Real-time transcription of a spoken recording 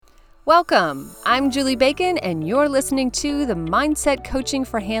Welcome. I'm Julie Bacon, and you're listening to the Mindset Coaching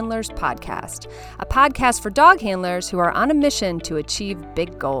for Handlers podcast, a podcast for dog handlers who are on a mission to achieve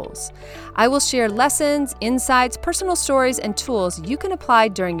big goals. I will share lessons, insights, personal stories, and tools you can apply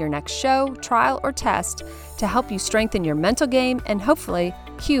during your next show, trial, or test to help you strengthen your mental game and hopefully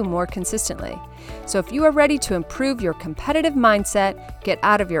cue more consistently. So if you are ready to improve your competitive mindset, get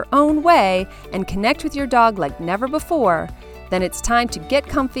out of your own way, and connect with your dog like never before, then it's time to get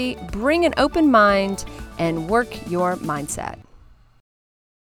comfy, bring an open mind, and work your mindset.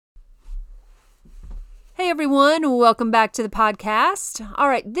 Hey everyone, welcome back to the podcast. All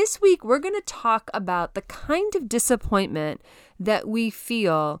right, this week we're going to talk about the kind of disappointment that we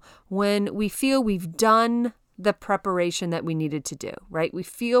feel when we feel we've done the preparation that we needed to do, right? We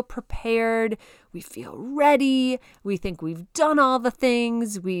feel prepared, we feel ready, we think we've done all the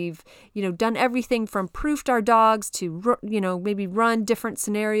things, we've, done everything from proofed our dogs to, maybe run different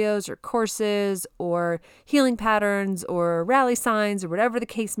scenarios or courses or healing patterns or rally signs or whatever the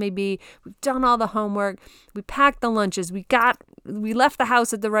case may be. We've done all the homework, we packed the lunches, we left the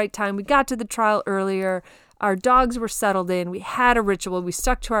house at the right time, we got to the trial earlier, our dogs were settled in, we had a ritual, we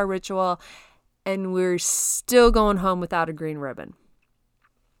stuck to our ritual, and we're still going home without a green ribbon.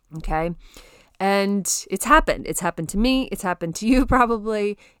 Okay? And it's happened. It's happened to me. It's happened to you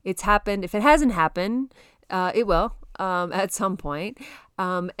probably. It's happened. If it hasn't happened, it will at some point.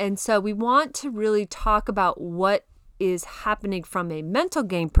 And so we want to really talk about what is happening from a mental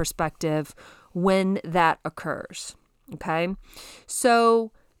game perspective when that occurs. Okay?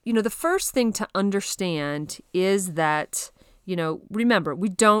 So, the first thing to understand is that remember, we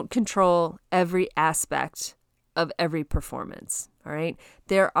don't control every aspect of every performance, all right?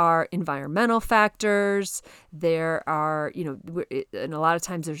 There are environmental factors. There are, and a lot of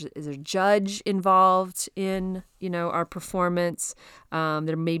times there's a judge involved in, our performance.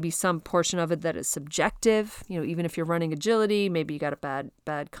 There may be some portion of it that is subjective. Even if you're running agility, maybe you got a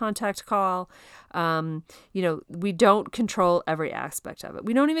bad contact call. We don't control every aspect of it.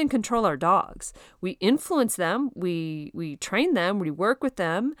 We don't even control our dogs. We influence them. We train them. We work with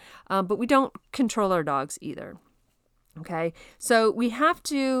them, but we don't control our dogs either. Okay, so we have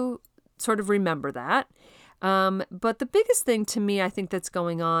to sort of remember that. But the biggest thing to me, I think that's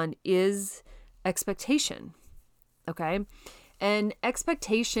going on is expectation. Okay, and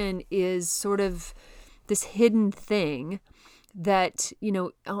expectation is sort of this hidden thing that,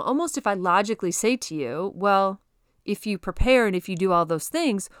 almost if I logically say to you, well, if you prepare and if you do all those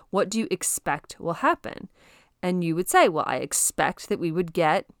things, what do you expect will happen? And you would say, well, I expect that we would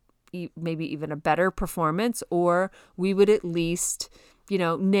get maybe even a better performance, or we would at least,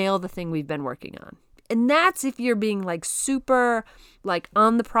 nail the thing we've been working on. And that's if you're being super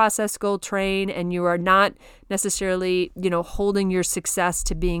on the process goal train and you are not necessarily, holding your success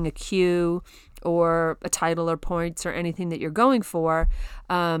to being a cue or a title or points or anything that you're going for.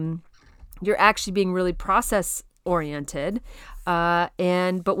 You're actually being really process oriented. But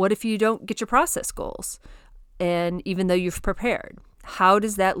what if you don't get your process goals? And even though you've prepared, how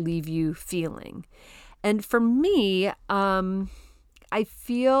does that leave you feeling? And for me, I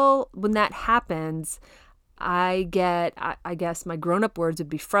feel when that happens, I guess my grown-up words would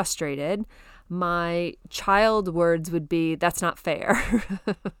be frustrated. My child words would be, that's not fair,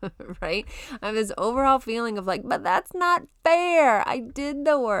 right? I have this overall feeling of but that's not fair. I did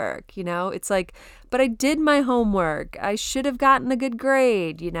the work, it's but I did my homework. I should have gotten a good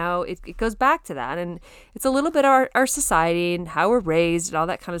grade, it goes back to that. And it's a little bit of our society and how we're raised and all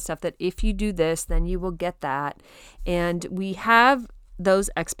that kind of stuff, that if you do this, then you will get that. And we have those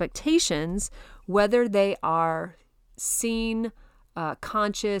expectations, whether they are seen,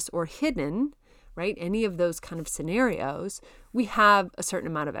 conscious, or hidden, right? Any of those kind of scenarios, we have a certain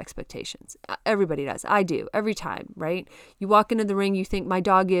amount of expectations. Everybody does. I do every time, right? You walk into the ring, you think my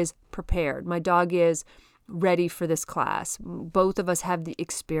dog is prepared. My dog is ready for this class. Both of us have the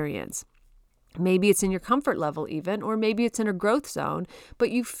experience. Maybe it's in your comfort level even, or maybe it's in a growth zone,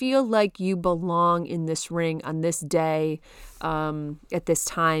 but you feel like you belong in this ring on this day, at this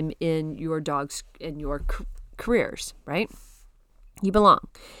time in your dog's, in your careers, right? You belong.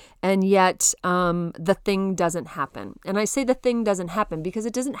 And yet the thing doesn't happen. And I say the thing doesn't happen because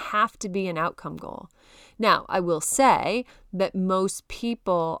it doesn't have to be an outcome goal. Now, I will say that most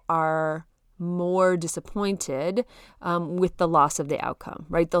people are more disappointed with the loss of the outcome,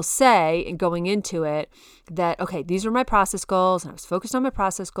 right? They'll say, going into it, that, okay, these were my process goals, and I was focused on my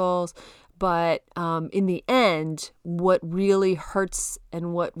process goals, but in the end, what really hurts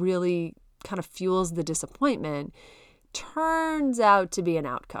and what really kind of fuels the disappointment turns out to be an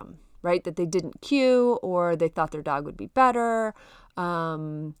outcome, right? That they didn't cue, or they thought their dog would be better.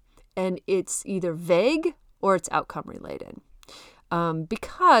 And and it's either vague or it's outcome related.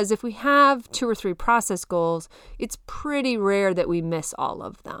 Because if we have 2 or 3 process goals, it's pretty rare that we miss all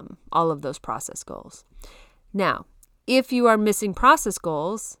of them, all of those process goals. Now, if you are missing process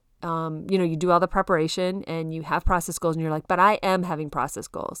goals, you do all the preparation and you have process goals and you're like, but I am having process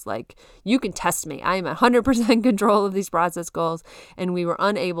goals. Like, you can test me. I am 100% control of these process goals, and we were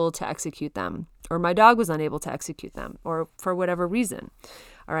unable to execute them, or my dog was unable to execute them, or for whatever reason.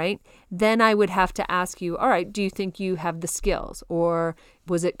 All right. Then I would have to ask you, all right, do you think you have the skills, or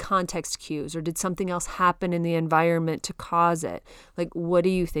was it context cues, or did something else happen in the environment to cause it? Like, what do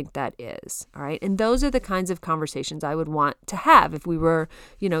you think that is? All right. And those are the kinds of conversations I would want to have if we were,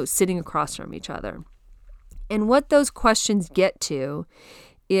 sitting across from each other. And what those questions get to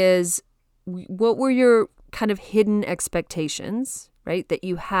is, what were your kind of hidden expectations, right, that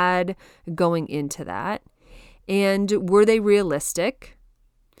you had going into that? And were they realistic?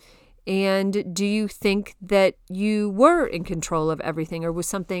 And do you think that you were in control of everything, or was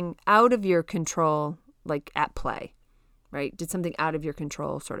something out of your control, like at play, right? Did something out of your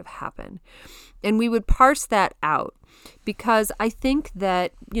control sort of happen? And we would parse that out, because I think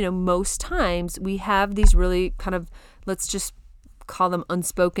that, most times we have these really kind of, let's just call them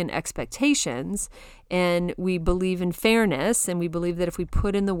unspoken expectations, and we believe in fairness, and we believe that if we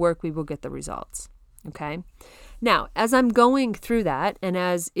put in the work, we will get the results. Okay. Now, as I'm going through that, and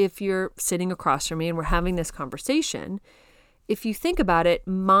as if you're sitting across from me and we're having this conversation, if you think about it,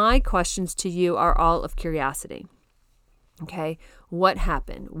 my questions to you are all of curiosity. Okay. What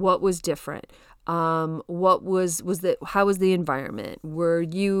happened? What was different? How was the environment? Were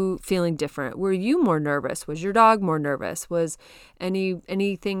you feeling different? Were you more nervous? Was your dog more nervous? Was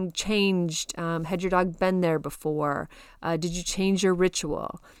anything changed? Had your dog been there before? Did you change your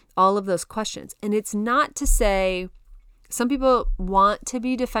ritual? All of those questions. And it's not to say, some people want to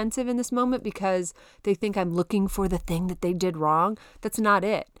be defensive in this moment because they think I'm looking for the thing that they did wrong. That's not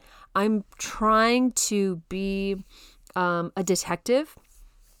it. I'm trying to be a detective.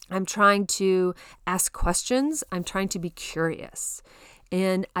 I'm trying to ask questions. I'm trying to be curious.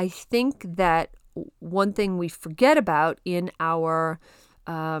 And I think that one thing we forget about in our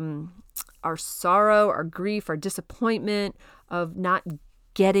sorrow, our grief, our disappointment of not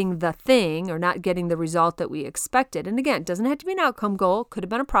getting the thing or not getting the result that we expected. And again, it doesn't have to be an outcome goal, could have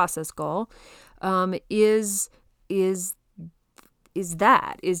been a process goal, is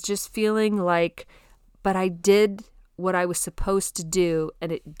just feeling like, but I did what I was supposed to do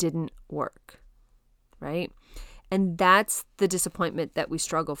and it didn't work, right? And that's the disappointment that we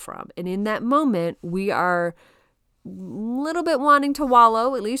struggle from. And in that moment, we are a little bit wanting to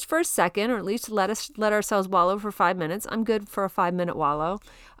wallow, at least for a second, or at least let ourselves wallow for 5 minutes. I'm good for a 5-minute wallow.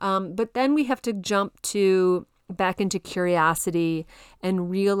 But then we have to jump back into curiosity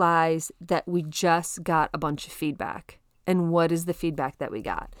and realize that we just got a bunch of feedback. And what is the feedback that we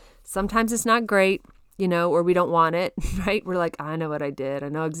got? Sometimes it's not great, or we don't want it, right? We're like, I know what I did. I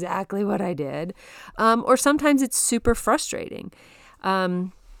know exactly what I did. Or sometimes it's super frustrating.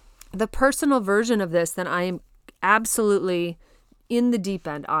 The personal version of this that I am absolutely in the deep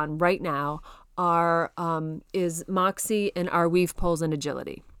end on right now is Moxie and our weave poles and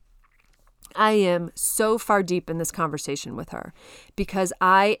agility. I am so far deep in this conversation with her because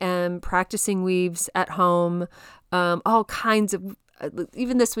I am practicing weaves at home, all kinds of,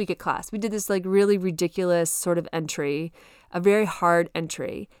 even this week at class, we did this like really ridiculous sort of entry, a very hard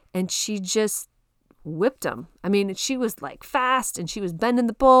entry, and she just whipped them. I mean, she was like fast and she was bending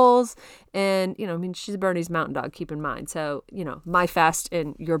the poles and, she's a Bernese Mountain Dog, keep in mind. So, my fast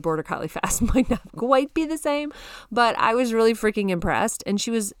and your Border Collie fast might not quite be the same, but I was really freaking impressed and she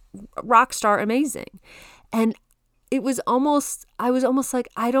was rock star amazing. And I was almost like,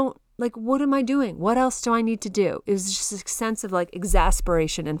 what am I doing? What else do I need to do? It was just a sense of like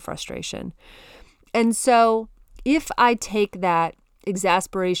exasperation and frustration. And so if I take that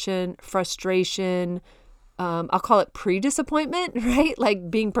exasperation, frustration, I'll call it pre-disappointment, right?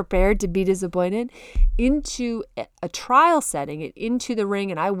 Like being prepared to be disappointed, into a trial setting, into the ring,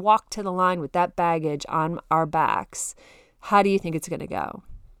 and I walk to the line with that baggage on our backs, how do you think it's going to go,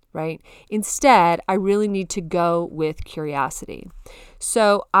 right? Instead, I really need to go with curiosity.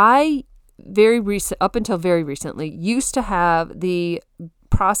 So up until very recently, used to have the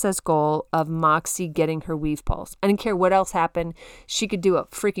process goal of Moxie getting her weave poles. I didn't care what else happened. She could do a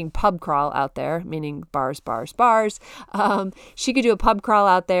freaking pub crawl out there, meaning bars, bars, bars. She could do a pub crawl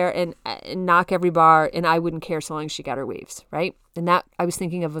out there and knock every bar, and I wouldn't care so long as she got her weaves, right? And that I was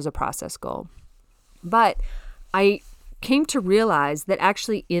thinking of as a process goal. But I came to realize that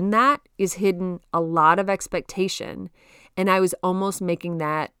actually in that is hidden a lot of expectation, and I was almost making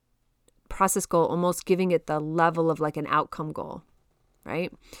that process goal, almost giving it the level of like an outcome goal,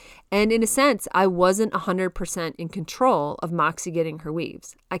 right? And in a sense, I wasn't 100% in control of Moxie getting her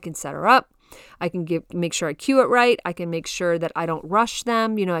weaves. I can set her up. I can make sure I cue it right. I can make sure that I don't rush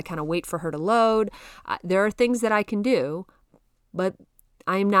them. I kind of wait for her to load. There are things that I can do, but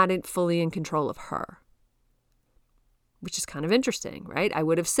I'm not fully in control of her, which is kind of interesting, right? I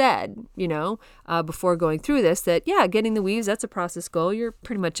would have said, before going through this that, yeah, getting the weaves, that's a process goal. You're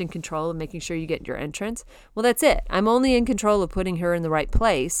pretty much in control of making sure you get your entrance. Well, that's it. I'm only in control of putting her in the right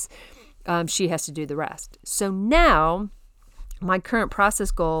place. She has to do the rest. So now my current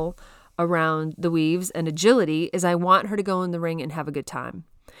process goal around the weaves and agility is I want her to go in the ring and have a good time,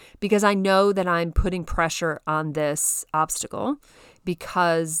 because I know that I'm putting pressure on this obstacle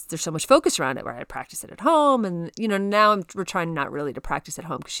because there's so much focus around it, where I practice it at home. And, now we're trying not really to practice at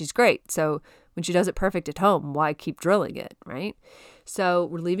home because she's great. So when she does it perfect at home, why keep drilling it, right? So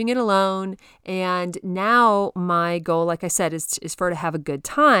we're leaving it alone. And now my goal, like I said, is for her to have a good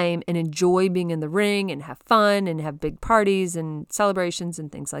time and enjoy being in the ring and have fun and have big parties and celebrations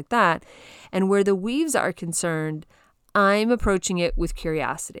and things like that. And where the weaves are concerned, I'm approaching it with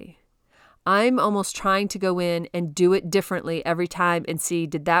curiosity. I'm almost trying to go in and do it differently every time and see,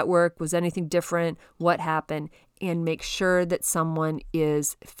 did that work? Was anything different? What happened? And make sure that someone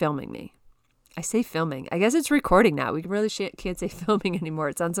is filming me. I say filming. I guess it's recording now. We really can't say filming anymore.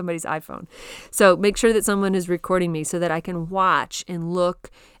 It's on somebody's iPhone. So make sure that someone is recording me so that I can watch and look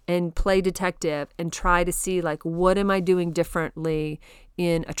and play detective and try to see, like, what am I doing differently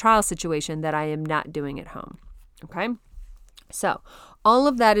in a trial situation that I am not doing at home? Okay? So all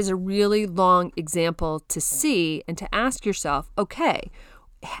of that is a really long example to see and to ask yourself, okay,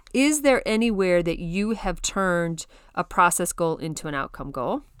 is there anywhere that you have turned a process goal into an outcome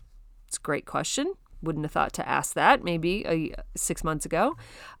goal? It's a great question. Wouldn't have thought to ask that maybe 6 months ago.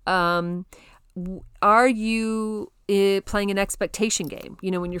 Are you playing an expectation game?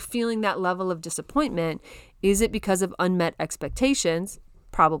 When you're feeling that level of disappointment, is it because of unmet expectations?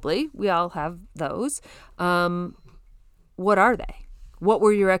 Probably. We all have those. What are they? What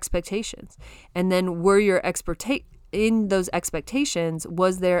were your expectations? And then in those expectations,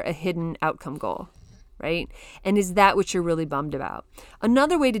 was there a hidden outcome goal, right? And is that what you're really bummed about?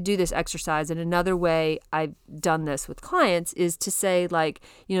 Another way to do this exercise, and another way I've done this with clients, is to say, like,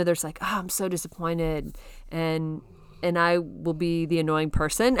 there's like, oh, I'm so disappointed. And I will be the annoying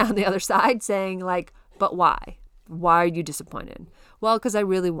person on the other side saying, like, but why? Why are you disappointed? Well, because I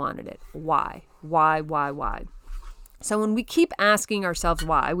really wanted it. Why? Why? So when we keep asking ourselves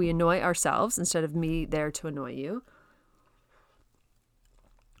why, we annoy ourselves instead of me there to annoy you.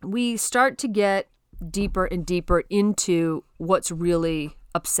 We start to get deeper and deeper into what's really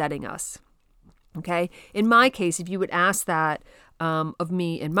upsetting us. Okay? In my case, if you would ask that of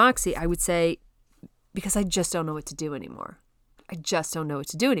me and Moxie, I would say, because I just don't know what to do anymore.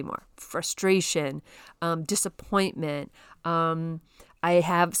 Frustration, disappointment, I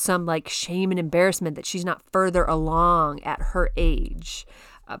have some like shame and embarrassment that she's not further along at her age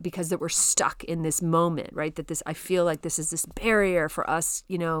because that we're stuck in this moment, right? I feel like this is this barrier for us,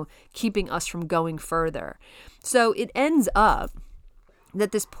 keeping us from going further. So it ends up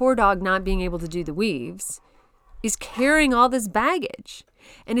that this poor dog not being able to do the weaves is carrying all this baggage.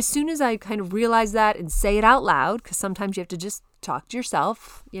 And as soon as I kind of realize that and say it out loud, because sometimes you have to just talk to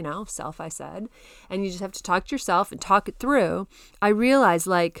yourself, self I said, and you just have to talk to yourself and talk it through, I realize,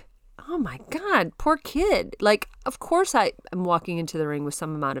 like, oh my God, poor kid. Like, of course I am walking into the ring with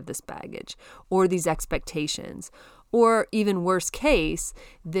some amount of this baggage or these expectations, or even worse case,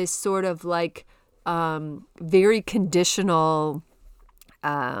 this sort of like very conditional,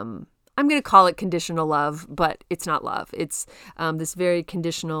 I'm going to call it conditional love, but it's not love. It's this very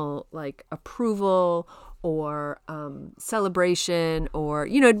conditional, like, approval or celebration, or,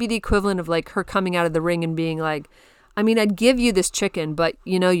 it'd be the equivalent of like her coming out of the ring and being like, I'd give you this chicken, but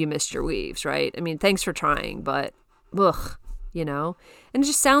you missed your weaves, right? Thanks for trying, but ugh, and it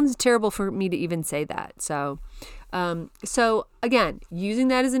just sounds terrible for me to even say that. So again, using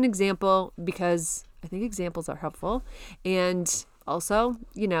that as an example, because I think examples are helpful. And also,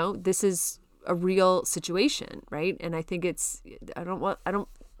 this is a real situation, right? And I think I don't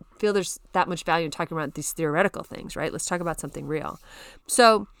feel there's that much value in talking about these theoretical things, right? Let's talk about something real.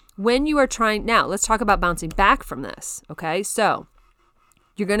 So when you are now let's talk about bouncing back from this. Okay. So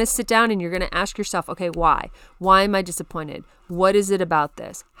you're going to sit down and you're going to ask yourself, okay, why? Why am I disappointed? What is it about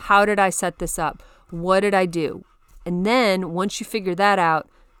this? How did I set this up? What did I do? And then once you figure that out,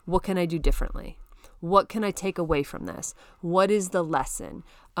 what can I do differently? What can I take away from this? What is the lesson?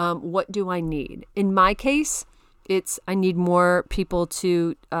 What do I need? In my case, It's I need more people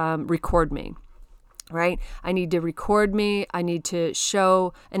to record me. Right? I need to record me. I need to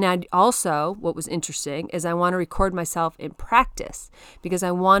show. And I also, what was interesting is I want to record myself in practice because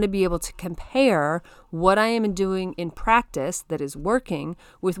I want to be able to compare what I am doing in practice that is working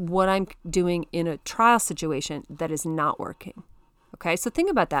with what I'm doing in a trial situation that is not working. Okay, so think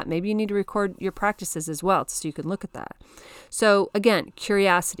about that. Maybe you need to record your practices as well so you can look at that. So again,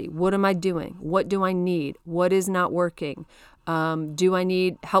 curiosity. What am I doing? What do I need? What is not working? Do I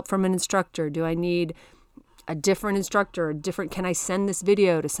need help from an instructor? Do I need a different instructor? Can I send this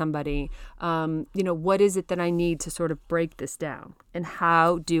video to somebody? What is it that I need to sort of break this down? And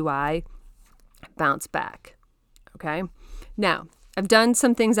how do I bounce back? Okay. Now, I've done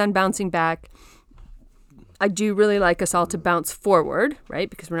some things on bouncing back. I do really like us all to bounce forward, right?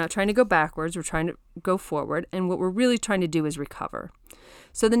 Because we're not trying to go backwards. We're trying to go forward. And what we're really trying to do is recover.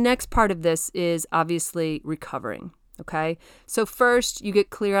 So the next part of this is obviously recovering. Okay. So first you get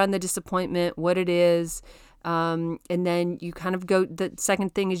clear on the disappointment, what it is. And then you kind of go, the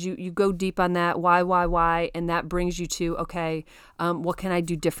second thing is you go deep on that, why, and that brings you to, okay, what can I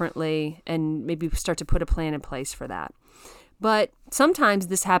do differently? And maybe start to put a plan in place for that. But sometimes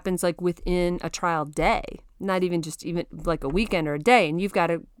this happens like within a trial day, not even like a weekend or a day, and you've got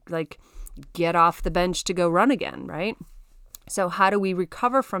to like get off the bench to go run again, right? So how do we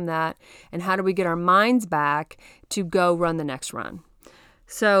recover from that? And how do we get our minds back to go run the next run?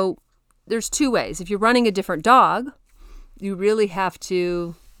 So there's two ways. If you're running a different dog, you really have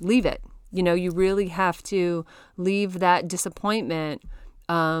to leave it. You really have to leave that disappointment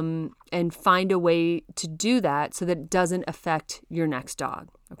and find a way to do that so that it doesn't affect your next dog,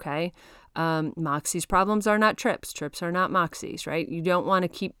 okay? Moxie's problems are not Trips. Trips are not Moxie's, right? You don't want to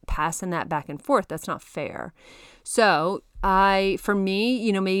keep passing that back and forth. That's not fair. So for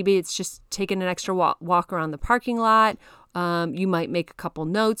me, maybe it's just taking an extra walk around the parking lot. You might make a couple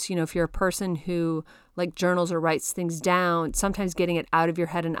notes. If you're a person who like journals or writes things down, sometimes getting it out of your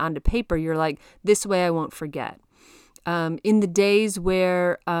head and onto paper, you're like, this way I won't forget. In the days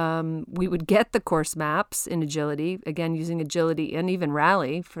where we would get the course maps in agility, again, using agility and even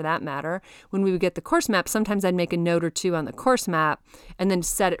rally for that matter, when we would get the course map, sometimes I'd make a note or two on the course map and then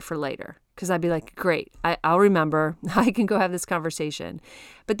set it for later. Because I'd be like, great, I'll remember. I can go have this conversation.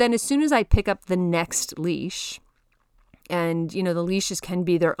 But then as soon as I pick up the next leash, and, the leashes can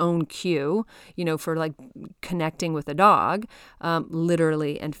be their own cue, for like connecting with a dog,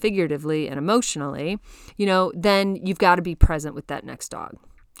 literally and figuratively and emotionally, then you've got to be present with that next dog.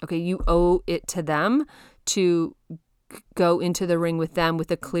 Okay. You owe it to them to go into the ring with them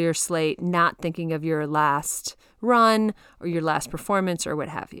with a clear slate, not thinking of your last run or your last performance or what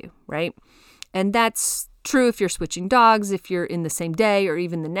have you. Right. And that's true if you're switching dogs, if you're in the same day or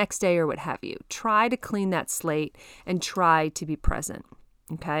even the next day or what have you. Try to clean that slate and try to be present,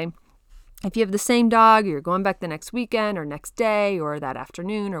 okay? If you have the same dog, or you're going back the next weekend or next day or that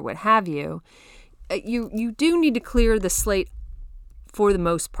afternoon or what have you, you do need to clear the slate for the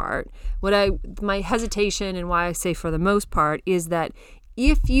most part. My hesitation and why I say for the most part is that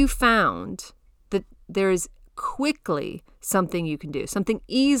if you found that there is quickly something you can do, something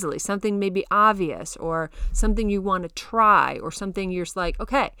easily, something maybe obvious, or something you want to try, or something you're just like,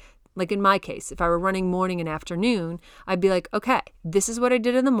 okay, like in my case, if I were running morning and afternoon, I'd be like, okay, this is what I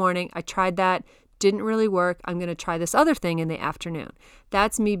did in the morning. I tried that, didn't really work. I'm going to try this other thing in the afternoon.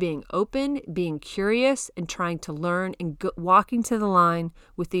 That's me being open, being curious, and trying to learn and walking to the line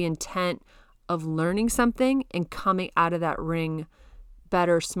with the intent of learning something and coming out of that ring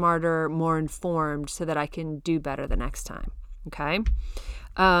better, smarter, more informed so that I can do better the next time. Okay.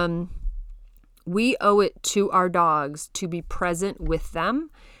 We owe it to our dogs to be present with them.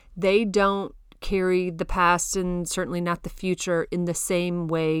 They don't carry the past and certainly not the future in the same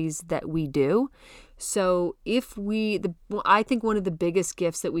ways that we do. So I think one of the biggest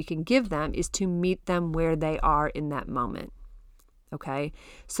gifts that we can give them is to meet them where they are in that moment. Okay.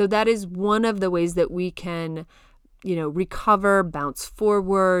 So that is one of the ways that we can recover, bounce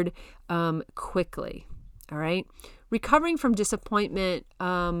forward quickly. All right. Recovering from disappointment,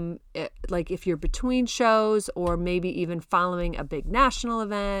 like if you're between shows or maybe even following a big national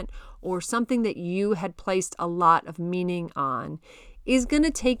event or something that you had placed a lot of meaning on, is going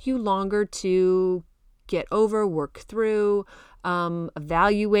to take you longer to get over, work through,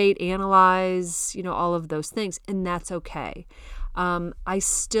 evaluate, analyze, all of those things. And that's okay. I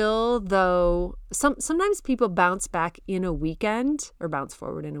still, though, sometimes people bounce back in a weekend or bounce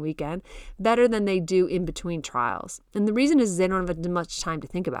forward in a weekend better than they do in between trials. And the reason is they don't have much time to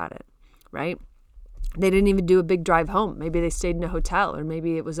think about it, right? They didn't even do a big drive home. Maybe they stayed in a hotel, or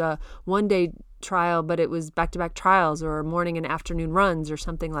maybe it was a one-day trial, but it was back-to-back trials or morning and afternoon runs or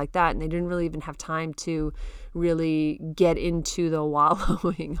something like that. And they didn't really even have time to really get into the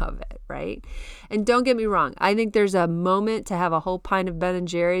wallowing of it, right? And don't get me wrong. I think there's a moment to have a whole pint of Ben and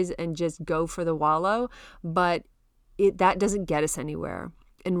Jerry's and just go for the wallow, but that doesn't get us anywhere.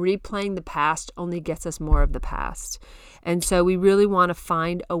 And replaying the past only gets us more of the past. And so we really want to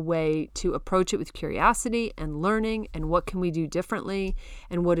find a way to approach it with curiosity and learning, and what can we do differently,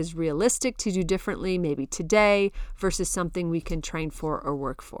 and what is realistic to do differently maybe today versus something we can train for or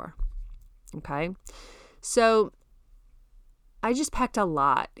work for. Okay? So I just packed a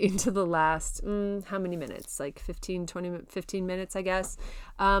lot into the last, how many minutes? Like 15 minutes, I guess.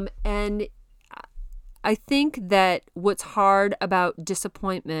 And I think that what's hard about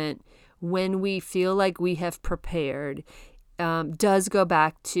disappointment when we feel like we have prepared does go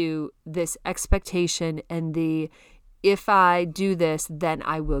back to this expectation and the, if I do this, then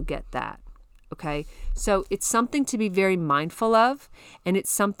I will get that. Okay. So it's something to be very mindful of. And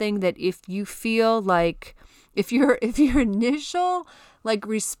it's something that if you feel like, if your initial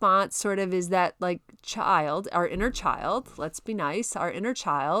response sort of is that child, our inner child, let's be nice, our inner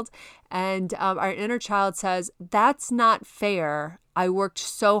child, and our inner child says, that's not fair. I worked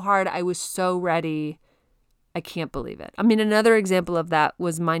so hard. I was so ready. I can't believe it. I mean, another example of that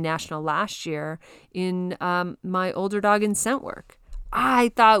was my national last year in my older dog in scent work.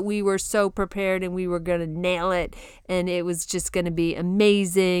 I thought we were so prepared and we were going to nail it, and it was just going to be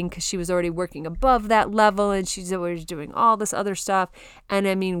amazing because she was already working above that level and she's always doing all this other stuff. And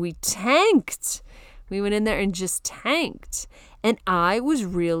I mean, we tanked. We went in there and just tanked. And I was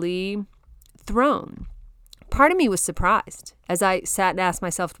really thrown. Part of me was surprised as I sat and asked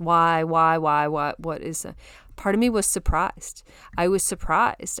myself, why, what is it? Part of me was surprised. I was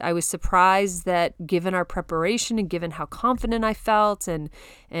surprised. I was surprised that given our preparation and given how confident I felt and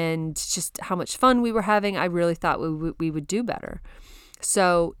just how much fun we were having, I really thought we would do better.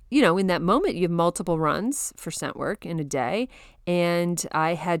 So, in that moment, you have multiple runs for scent work in a day. And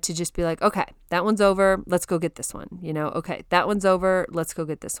I had to just be like, okay, that one's over. Let's go get this one. Okay, that one's over. Let's go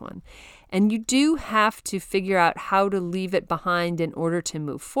get this one. And you do have to figure out how to leave it behind in order to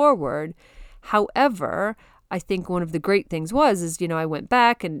move forward. However, I think one of the great things is, I went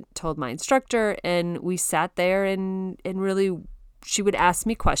back and told my instructor, and we sat there and really, she would ask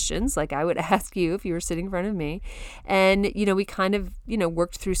me questions like I would ask you if you were sitting in front of me. And, we kind of,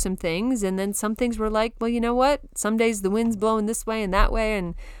 worked through some things. And then some things were like, well, you know what? Some days the wind's blowing this way and that way,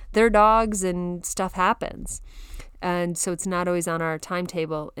 and they're dogs and stuff happens. And so it's not always on our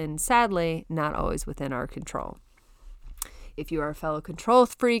timetable, and sadly, not always within our control. If you are a fellow control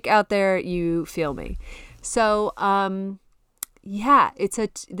freak out there, you feel me. So,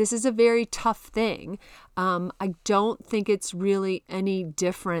 this is a very tough thing. I don't think it's really any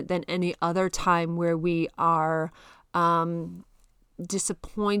different than any other time where we are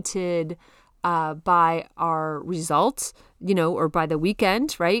disappointed by our results, or by the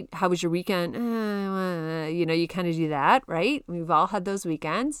weekend, right? How was your weekend? You kind of do that, right? We've all had those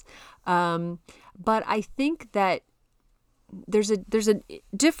weekends. But I think that there's a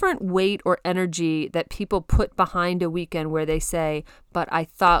different weight or energy that people put behind a weekend where they say, but I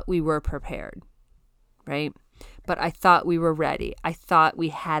thought we were prepared, right? But I thought we were ready. I thought we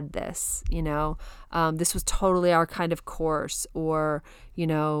had this, this was totally our kind of course, or,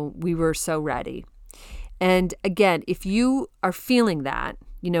 we were so ready. And again, if you are feeling that,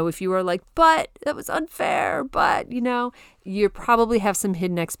 if you are like, but that was unfair, but, you probably have some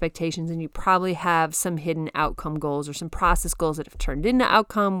hidden expectations, and you probably have some hidden outcome goals or some process goals that have turned into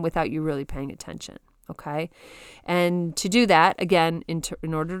outcome without you really paying attention. Okay. And to do that, again,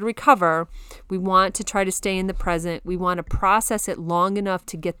 in order to recover, we want to try to stay in the present. We want to process it long enough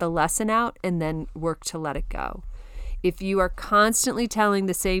to get the lesson out and then work to let it go. If you are constantly telling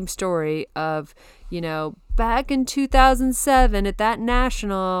the same story of, back in 2007 at that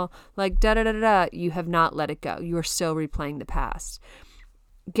national, you have not let it go. You are still replaying the past.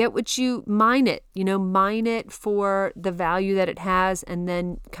 Get what you mine it, mine it for the value that it has, and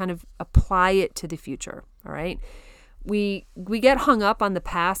then kind of apply it to the future. All right. We get hung up on the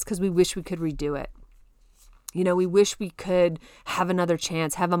past because we wish we could redo it. We wish we could have another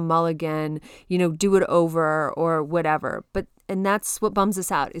chance, have a mulligan, do it over or whatever. And that's what bums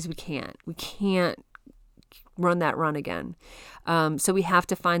us out is we can't run that run again. So we have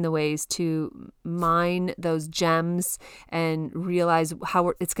to find the ways to mine those gems and realize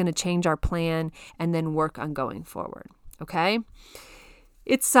how it's going to change our plan and then work on going forward. Okay.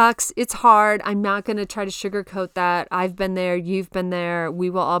 It sucks. It's hard. I'm not going to try to sugarcoat that. I've been there. You've been there.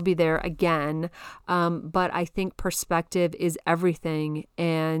 We will all be there again. But I think perspective is everything.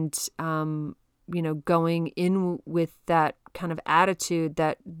 And going in with that kind of attitude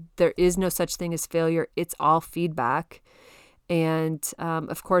that there is no such thing as failure. It's all feedback. And,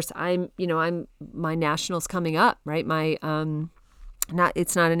 of course, my national's coming up, right?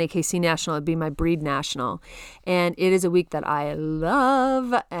 It's not an AKC national, it'd be my breed national. And it is a week that I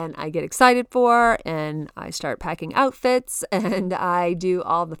love and I get excited for, and I start packing outfits and I do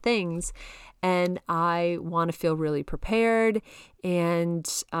all the things. And I want to feel really prepared and,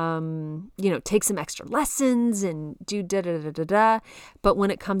 take some extra lessons and do da-da-da-da-da. But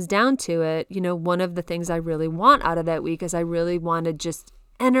when it comes down to it, one of the things I really want out of that week is I really want to just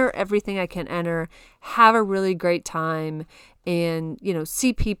enter everything I can enter, have a really great time, and,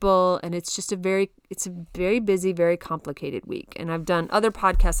 see people. And it's a very busy, very complicated week. And I've done other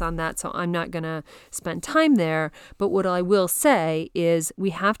podcasts on that, so I'm not going to spend time there. But what I will say is we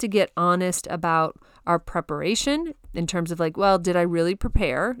have to get honest about our preparation in terms of did I really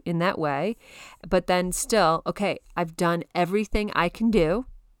prepare in that way? But then still, okay, I've done everything I can do,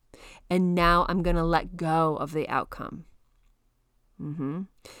 and now I'm going to let go of the outcome.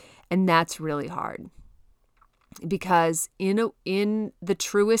 And that's really hard, because in the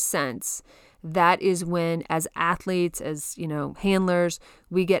truest sense, that is when, as athletes, as handlers,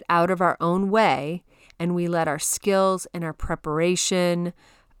 we get out of our own way and we let our skills and our preparation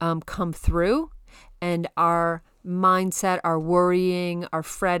come through, and our mindset, our worrying, our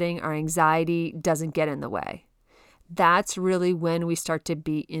fretting, our anxiety doesn't get in the way. That's really when we start to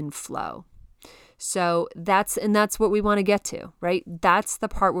be in flow. So that's what we want to get to, right? That's the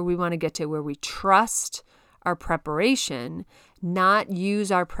part where we want to get to, where we trust our preparation, not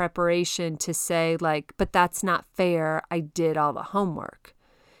use our preparation to say but that's not fair. I did all the homework.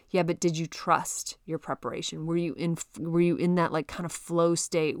 Yeah, but did you trust your preparation? Were you in that kind of flow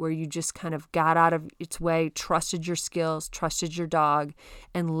state where you just kind of got out of its way, trusted your skills, trusted your dog,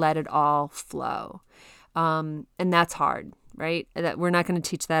 and let it all flow? And that's hard. Right? That we're not going to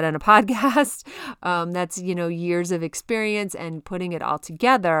teach that on a podcast. That's, years of experience and putting it all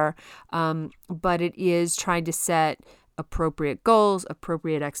together. But it is trying to set appropriate goals,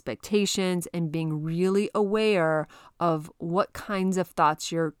 appropriate expectations, and being really aware of what kinds of thoughts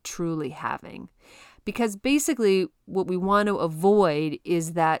you're truly having. Because basically what we want to avoid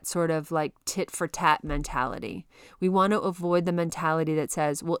is that sort of tit for tat mentality. We want to avoid the mentality that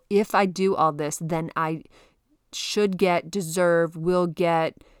says, well, if I do all this, then I should get, deserve, will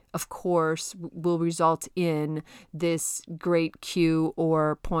get, of course, will result in this great cue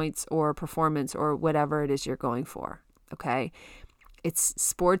or points or performance or whatever it is you're going for. Okay.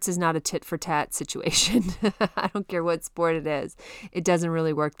 Sports is not a tit for tat situation. I don't care what sport it is. It doesn't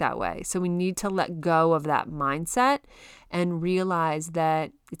really work that way. So we need to let go of that mindset and realize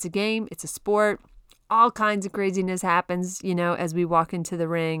that it's a game, it's a sport. All kinds of craziness happens, as we walk into the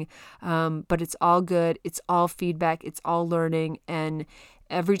ring. But it's all good. It's all feedback. It's all learning. And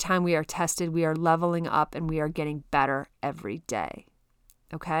every time we are tested, we are leveling up and we are getting better every day.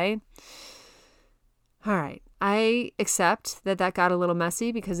 Okay? All right. I accept that got a little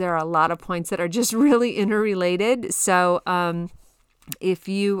messy because there are a lot of points that are just really interrelated. So, if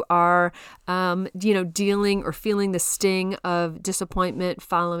you are, dealing or feeling the sting of disappointment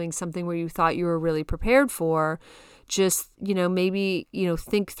following something where you thought you were really prepared for, just, maybe,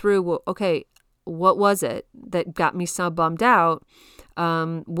 think through, well, okay, what was it that got me so bummed out?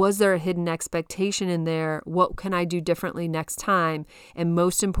 Was there a hidden expectation in there? What can I do differently next time? And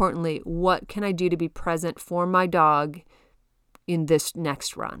most importantly, what can I do to be present for my dog in this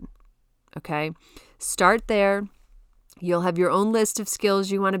next run? Okay, start there. You'll have your own list of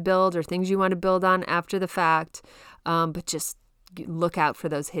skills you want to build or things you want to build on after the fact, but just look out for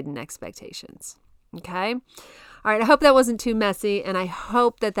those hidden expectations. Okay? All right, I hope that wasn't too messy, and I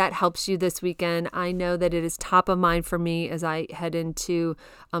hope that helps you this weekend. I know that it is top of mind for me as I head into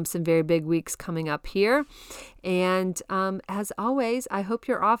some very big weeks coming up here. And as always, I hope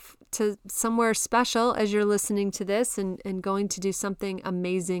you're off to somewhere special as you're listening to this and going to do something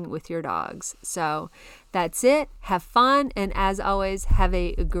amazing with your dogs. So that's it. Have fun, and as always, have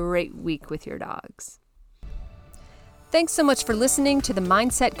a great week with your dogs. Thanks so much for listening to the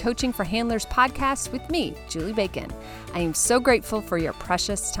Mindset Coaching for Handlers podcast with me, Julie Bacon. I am so grateful for your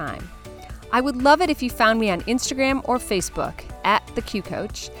precious time. I would love it if you found me on Instagram or Facebook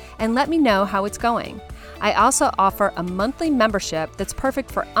 @TheQCoach and let me know how it's going. I also offer a monthly membership that's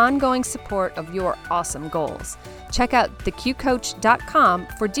perfect for ongoing support of your awesome goals. Check out theqcoach.com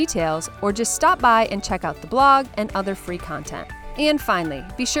for details, or just stop by and check out the blog and other free content. And finally,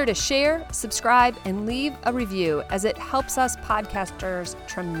 be sure to share, subscribe, and leave a review, as it helps us podcasters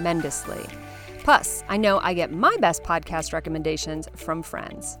tremendously. Plus, I know I get my best podcast recommendations from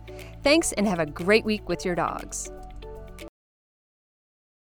friends. Thanks, and have a great week with your dogs.